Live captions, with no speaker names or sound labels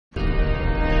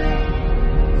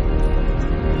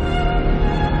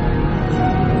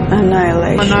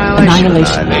Annihilation.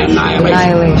 Annihilation.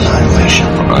 Annihilation.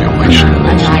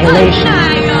 Annihilation.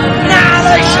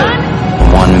 Annihilation.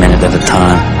 1 minute at a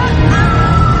time.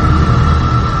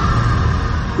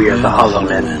 We are the hollow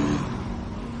men.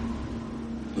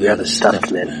 We are the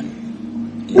stuffed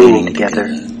men, leaning together,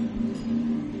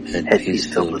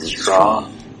 headpiece filled with straw.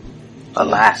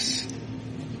 Alas,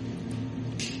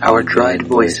 our dried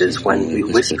voices when we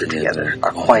whisper together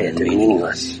are quiet and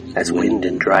meaningless as wind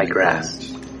in dry grass,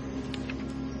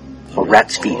 or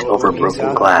rat's feet over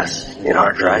broken glass in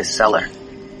our dry cellar.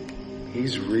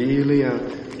 He's really out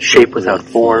there. Shape without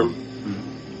form,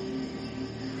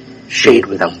 shade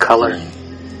without color,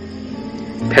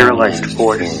 paralyzed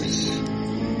force,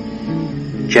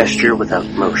 gesture without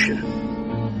motion.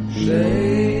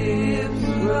 Shapes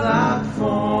without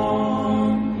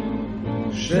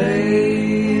form,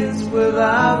 shades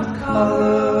without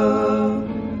color,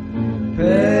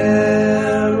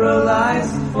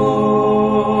 paralyzed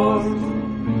force,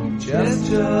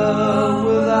 gesture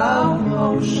without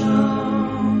motion,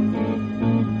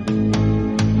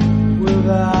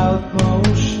 without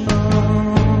motion.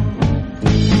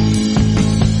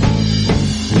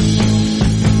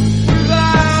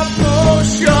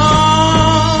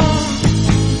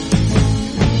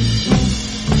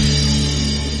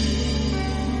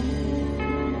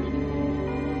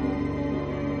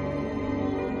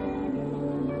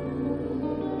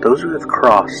 Those who have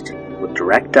crossed with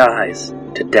direct eyes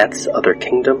to death's other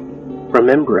kingdom,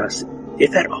 remember us,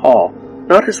 if at all,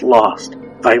 not as lost,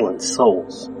 violent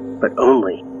souls, but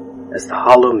only as the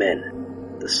hollow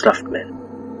men, the stuffed men.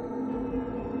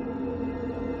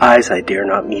 Eyes I dare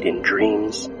not meet in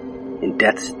dreams, in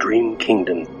death's dream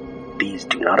kingdom, these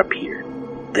do not appear.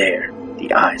 There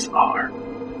the eyes are.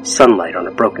 Sunlight on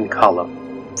a broken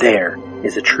column, there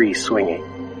is a tree swinging,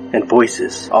 and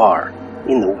voices are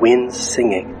in the winds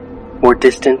singing, more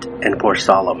distant and more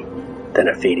solemn than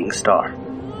a fading star.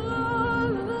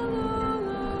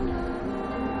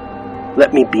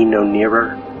 Let me be no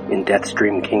nearer in death's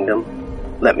dream kingdom.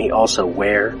 Let me also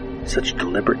wear such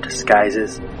deliberate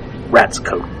disguises, rat's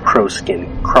coat, crow's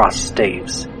skin, cross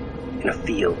staves, in a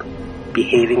field,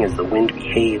 behaving as the wind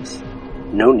behaves,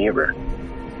 no nearer.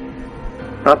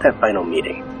 Not that final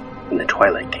meeting in the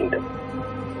Twilight Kingdom.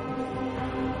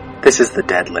 This is the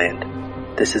Dead Land.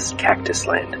 This is Cactus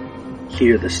Land.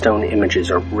 Here the stone images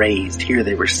are raised. Here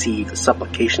they receive the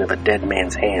supplication of a dead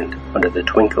man's hand under the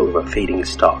twinkle of a fading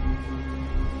stalk.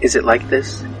 Is it like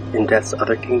this in Death's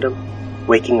other kingdom?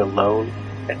 Waking alone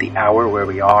at the hour where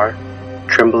we are,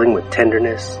 trembling with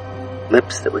tenderness,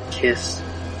 lips that would kiss,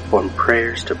 form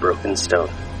prayers to broken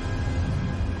stone.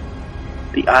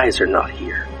 The eyes are not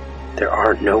here. There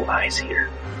are no eyes here.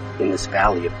 In this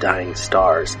valley of dying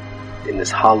stars, in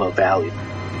this hollow valley,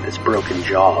 this broken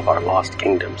jaw of our lost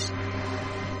kingdoms,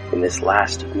 in this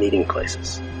last of meeting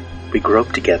places, we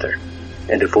grope together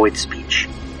and avoid speech,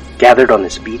 gathered on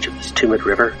this beach of this tumid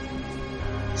river,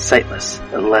 sightless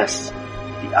unless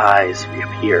the eyes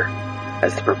reappear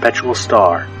as the perpetual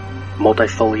star,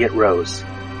 multifoliate rose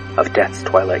of death's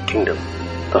twilight kingdom,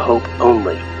 the hope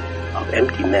only of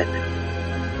empty men.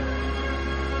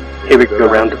 Here we go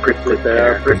round to prickly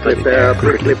pear, prickly pear,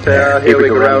 prickly pear. Here we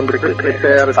go round to prickly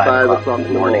pear at 5 o'clock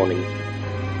in the morning.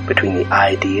 Between the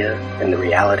idea and the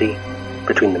reality,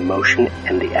 between the motion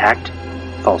and the act,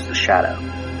 falls the shadow.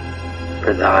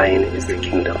 For thine is the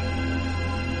kingdom.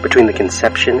 Between the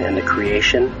conception and the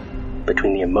creation,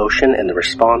 between the emotion and the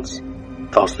response,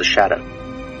 falls the shadow.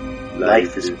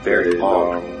 Life is very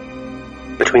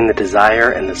long. Between the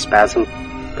desire and the spasm,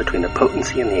 between the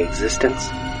potency and the existence,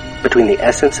 between the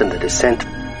essence and the descent,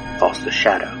 falls the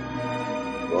shadow.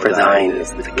 For thine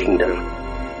is the kingdom.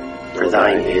 For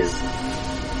thine is,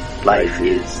 life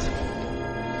is.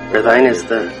 For thine is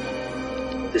the,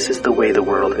 this is the way the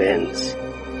world ends.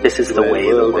 This is the way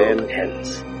the world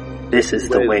ends. This is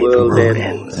the way the world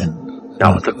ends.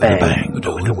 Not with a bang,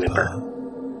 but with a whimper.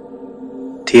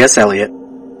 T.S. Eliot,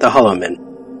 The Hollow Men.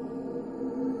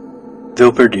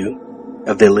 Villeperdu,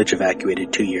 a village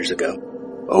evacuated 2 years ago,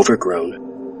 overgrown,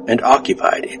 and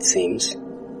occupied, it seems,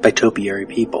 by topiary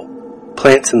people,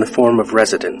 plants in the form of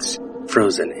residents,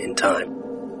 frozen in time.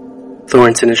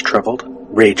 Thorensen is troubled,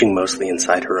 raging mostly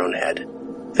inside her own head.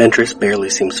 Ventress barely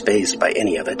seems fazed by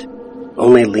any of it.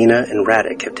 Only Lena and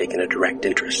Radek have taken a direct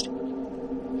interest.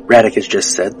 Radek has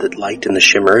just said that light in the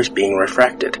shimmer is being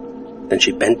refracted. Then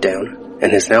she bent down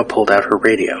and has now pulled out her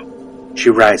radio. She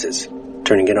rises,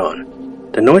 turning it on.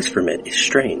 The noise from it is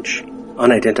strange,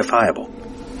 unidentifiable.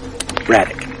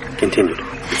 Radek continued.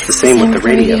 It's the same with the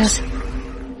radios.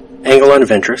 Angle on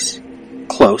Ventress.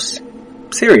 Close.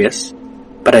 Serious.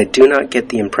 But I do not get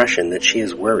the impression that she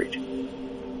is worried.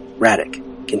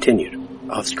 Radek continued,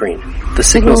 off screen. The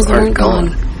signals aren't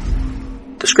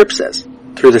gone. The script says,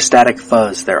 through the static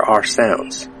fuzz there are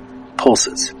sounds,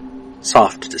 pulses,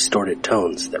 soft distorted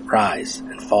tones that rise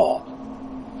and fall.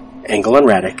 Angle on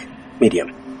Radek,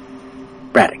 medium.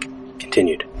 Radek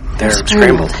continued. They're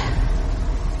scrambled.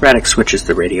 Radek switches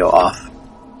the radio off,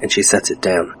 and she sets it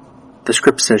down. The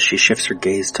script says she shifts her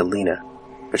gaze to Lena,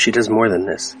 but she does more than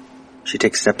this. She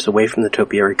takes steps away from the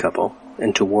topiary couple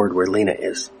and toward where Lena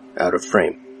is, out of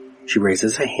frame. She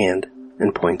raises a hand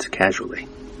and points casually.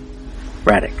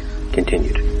 Radek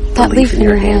continued. That leaf in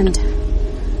your hand.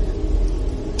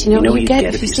 Do you know what you'd get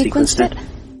if you sequenced it?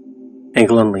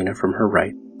 Angle on Lena from her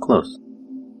right, close.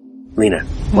 Lena,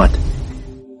 what?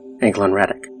 Angle on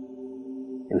Radek.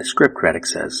 In the script, Radek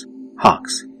says,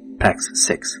 Hawks, Pax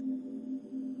 6.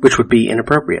 Which would be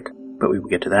inappropriate, but we will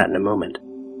get to that in a moment.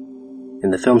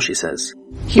 In the film, she says,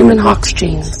 Human Hawks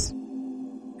genes.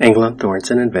 Angle on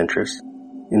Thorensen and Ventress.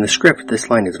 In the script, this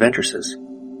line is Ventress's,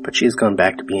 but she has gone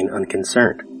back to being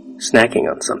unconcerned, snacking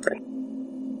on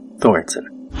something.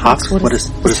 Thorensen. Hawks? What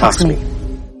does Hawks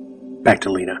mean? Back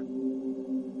to Lena.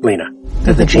 Lena.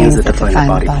 They're the genes that define the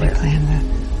body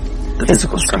plan. The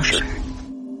physical structure.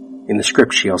 In the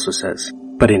script, she also says,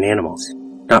 but in animals,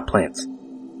 not plants.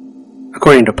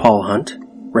 According to Paul Hunt,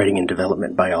 writing in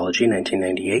Development Biology,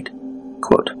 1998,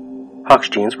 quote, Hawks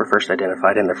genes were first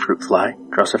identified in the fruit fly,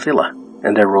 Drosophila,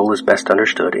 and their role is best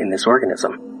understood in this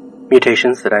organism.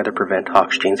 Mutations that either prevent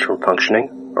Hawks genes from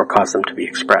functioning or cause them to be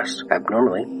expressed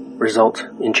abnormally result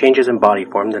in changes in body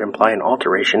form that imply an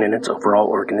alteration in its overall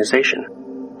organization.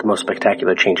 The most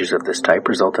spectacular changes of this type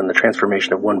result in the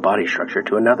transformation of one body structure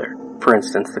to another. For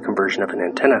instance, the conversion of an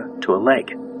antenna to a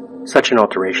leg. Such an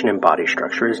alteration in body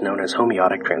structure is known as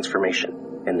homeotic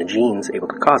transformation, and the genes able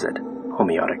to cause it,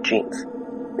 homeotic genes.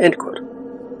 End quote.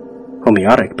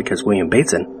 Homeotic because William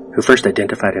Bateson, who first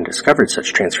identified and discovered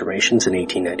such transformations in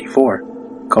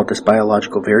 1894, called this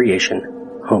biological variation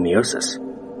homeosis.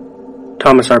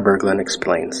 Thomas R. Berglund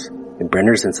explains, in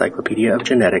Brenner's Encyclopedia of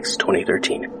Genetics,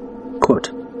 2013,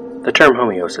 quote, the term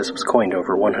homeosis was coined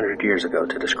over 100 years ago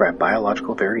to describe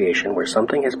biological variation where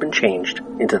something has been changed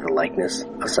into the likeness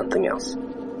of something else.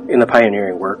 In the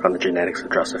pioneering work on the genetics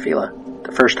of Drosophila,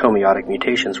 the first homeotic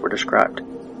mutations were described.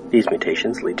 These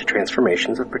mutations lead to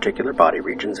transformations of particular body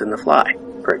regions in the fly.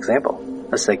 For example,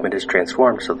 a segment is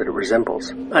transformed so that it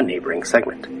resembles a neighboring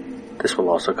segment. This will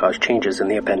also cause changes in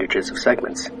the appendages of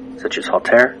segments, such as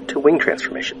halter to wing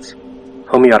transformations.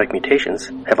 Homeotic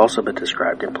mutations have also been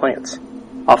described in plants,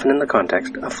 often in the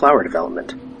context of flower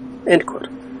development. End quote.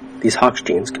 These Hawks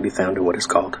genes can be found in what is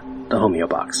called the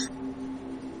homeobox.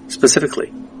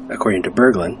 Specifically, according to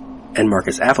Berglund and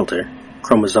Marcus Affelter,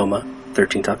 Chromosoma,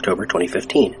 13th October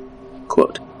 2015,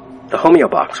 quote, the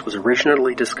homeobox was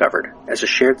originally discovered as a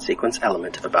shared sequence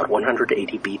element of about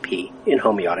 180 BP in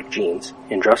homeotic genes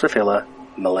in Drosophila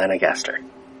melanogaster,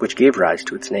 which gave rise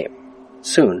to its name.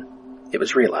 Soon, it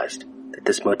was realized that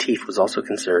this motif was also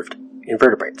conserved in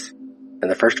vertebrates, and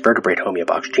the first vertebrate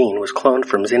homeobox gene was cloned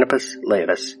from Xenopus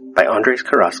laevis by Andres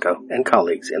Carrasco and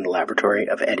colleagues in the laboratory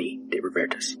of Eddie de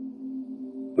Robertis.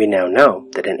 We now know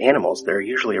that in animals there are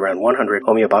usually around 100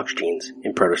 homeobox genes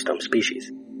in protostome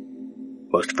species.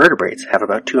 Most vertebrates have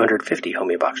about 250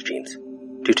 homeobox genes,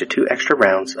 due to 2 extra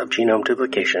rounds of genome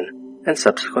duplication and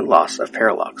subsequent loss of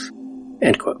paralogs.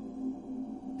 End quote.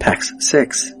 Pax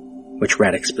 6, which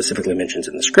Radek specifically mentions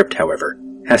in the script, however,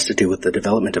 has to do with the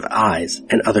development of eyes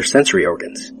and other sensory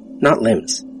organs, not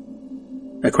limbs.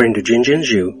 According to Jinjin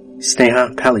Zhu,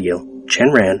 Sneha Paliyil,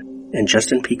 Chen Ran, and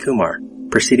Justin P. Kumar,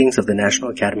 Proceedings of the National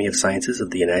Academy of Sciences of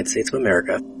the United States of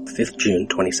America, 5th June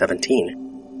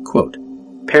 2017, quote,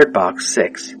 paired box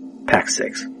 6, Pax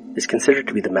 6, is considered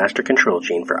to be the master control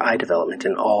gene for eye development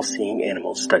in all seeing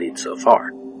animals studied so far.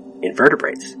 In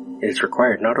vertebrates, it is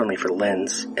required not only for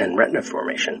lens and retina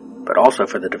formation, but also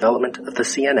for the development of the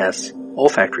CNS,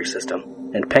 olfactory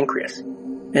system, and pancreas.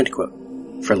 End quote.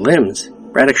 For limbs,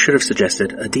 Radek should have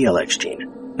suggested a DLX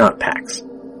gene, not Pax.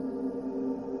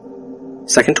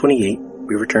 Second 28,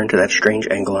 we return to that strange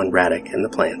angle on Radek and the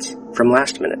plants from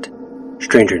last minute.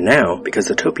 Stranger now because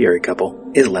the topiary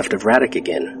couple is left of Radek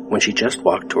again when she just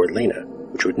walked toward Lena,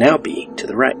 which would now be to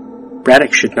the right.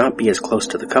 Radek should not be as close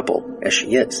to the couple as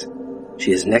she is.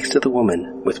 She is next to the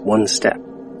woman with one step,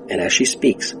 and as she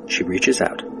speaks, she reaches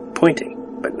out,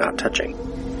 pointing, but not touching.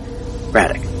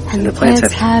 Radek. And the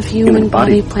plants have human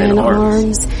body plan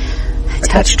arms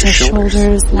attached to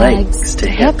shoulders, legs, to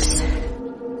hips.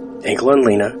 Angle on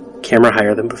Lena, camera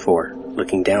higher than before,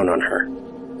 looking down on her.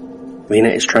 Lena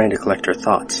is trying to collect her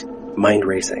thoughts, mind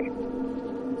racing.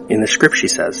 In the script she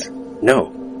says,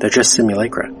 no, they're just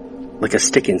simulacra. like a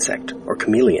stick insect or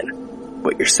chameleon.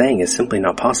 What you're saying is simply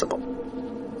not possible.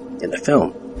 In the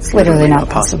film, It's literally not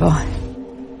possible.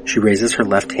 She raises her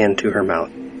left hand to her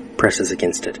mouth, presses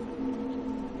against it.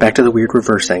 Back to the weird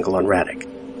reverse angle on Radek.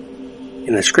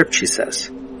 In the script, she says,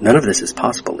 "None of this is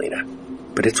possible, Lena,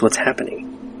 but it's what's happening."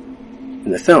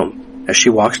 In the film, as she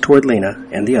walks toward Lena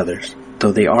and the others,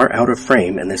 though they are out of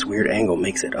frame and this weird angle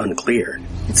makes it unclear,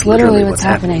 It's literally what's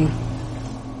happening.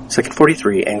 Second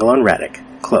 43, angle on Radek,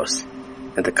 close,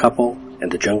 and the couple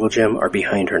and the jungle gym are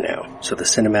behind her now, so the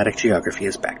cinematic geography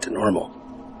is back to normal.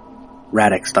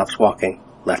 Radek stops walking,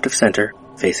 left of center,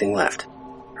 facing left.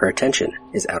 Her attention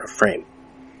is out of frame.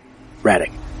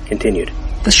 Radek continued.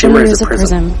 The shimmer is a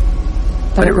prism,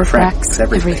 but it refracts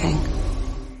everything.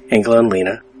 Angle on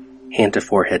Lena, hand to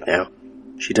forehead now.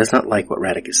 She does not like what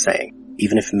Radek is saying,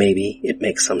 even if maybe it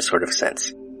makes some sort of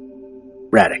sense.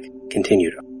 Radek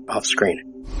continued off screen.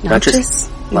 Not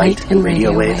just light and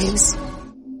radio waves.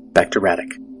 Back to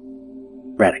Radek.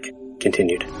 Radek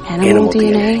continued. Animal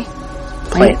DNA,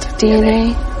 plant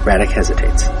DNA, Radek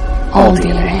hesitates. all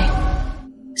DNA.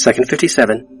 Second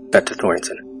 57, back to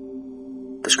Thorensen.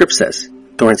 The script says,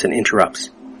 Thorensen interrupts,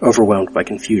 overwhelmed by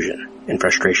confusion and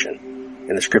frustration.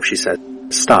 In the script she said,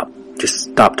 "Stop.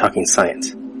 Just stop talking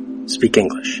science. Speak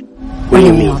English. What do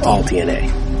you mean, all DNA?"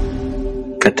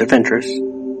 Cut to Ventress,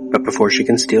 but before she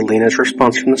can steal Lena's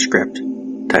response from the script,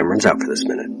 time runs out for this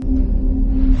minute.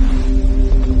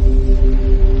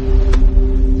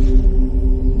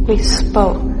 We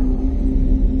spoke.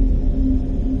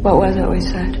 What was it we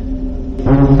said?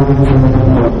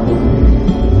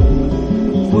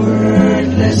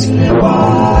 Wordlessly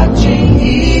watching,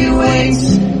 he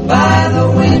waits by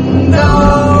the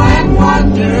window and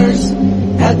wonders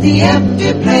at the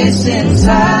empty place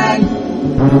inside.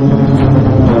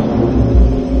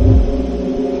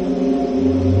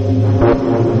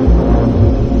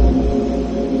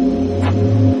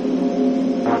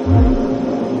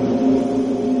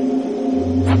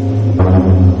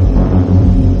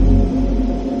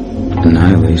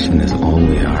 Annihilation is all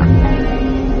we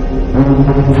are.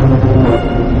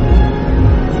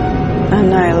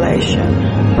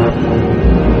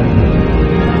 Annihilation.